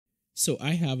So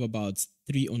I have about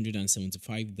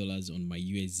 $375 on my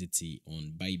USDT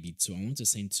on ByBit. So I want to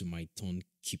send to my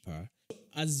Tonkeeper.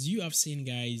 As you have seen,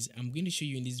 guys, I'm going to show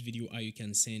you in this video how you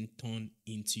can send Ton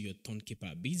into your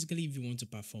Tonkeeper. Basically, if you want to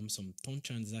perform some Ton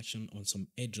transaction on some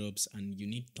airdrops and you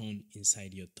need Ton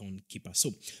inside your Tonkeeper.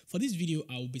 So for this video,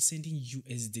 I will be sending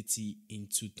USDT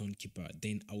into Tonkeeper.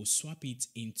 Then I will swap it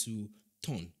into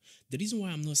Ton. The reason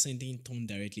why I'm not sending Ton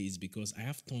directly is because I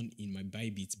have Ton in my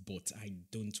ByBit, but I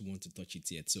don't want to touch it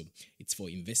yet. So it's for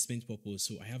investment purpose.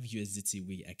 So I have USDT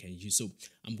where I can use. So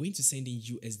I'm going to send in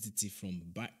USDT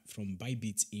from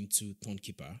ByBit into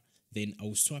Tonkeeper. Then I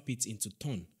will swap it into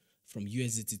Ton from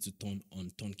USDT to Ton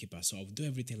on Tonkeeper. So I'll do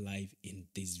everything live in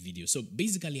this video. So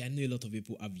basically, I know a lot of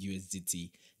people have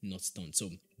USDT, not Ton. So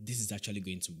this is actually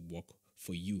going to work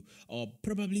for you. Or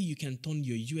probably you can turn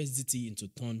your USDT into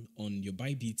Ton on your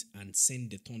ByBit and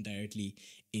send the Ton directly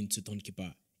into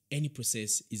Tonkeeper. Any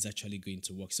process is actually going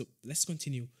to work. So let's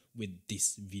continue with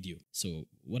this video. So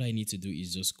what I need to do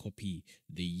is just copy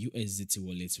the USDT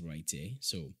wallet right here.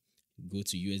 So go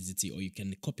to USDT, or you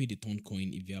can copy the Ton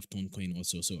coin if you have Ton coin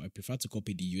also. So I prefer to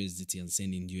copy the USDT and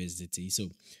send in USDT. So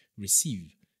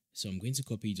receive. So I'm going to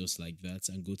copy just like that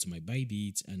and go to my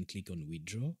ByBit and click on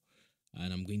withdraw.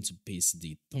 And I'm going to paste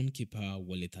the Tonkeeper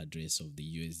wallet address of the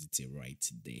USDT right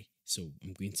there. So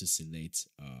I'm going to select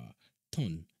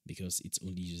Ton because it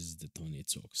only uses the Ton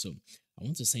network. So I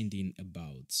want to send in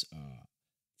about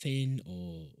 10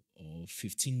 or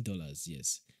 $15.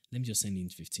 Yes, let me just send in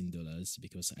 $15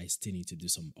 because I still need to do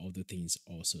some other things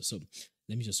also. So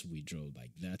let me just withdraw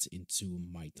like that into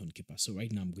my Tonkeeper. So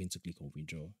right now I'm going to click on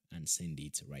withdraw and send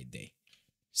it right there.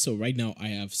 So right now I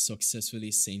have successfully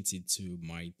sent it to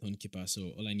my Tonkeeper.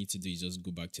 So all I need to do is just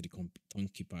go back to the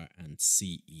Tonkeeper and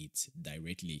see it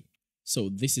directly. So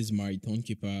this is my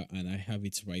Tonkeeper and I have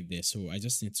it right there. So I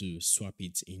just need to swap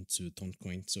it into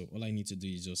Toncoin. So all I need to do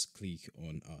is just click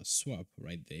on swap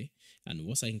right there. And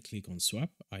once I click on swap,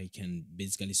 I can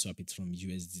basically swap it from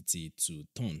USDT to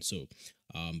Ton. So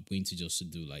I'm going to just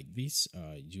do like this,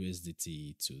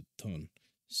 USDT to Ton.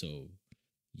 So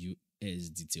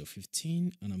USDT of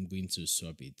 15, and I'm going to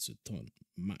swap it to Ton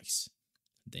max.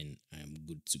 Then I'm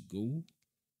good to go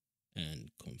and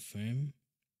confirm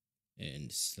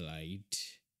and slide,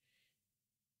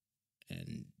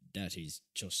 and that is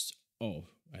just all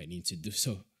I need to do.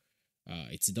 So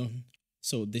it's done.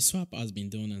 So the swap has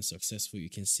been done and successful. You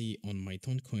can see on my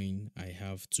Ton coin, I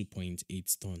have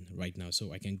 2.8 Ton right now.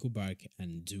 So I can go back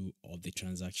and do all the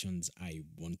transactions I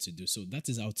want to do. So that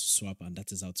is how to swap and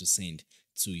that is how to send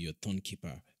to your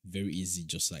Tonkeeper. Very easy,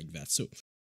 just like that. So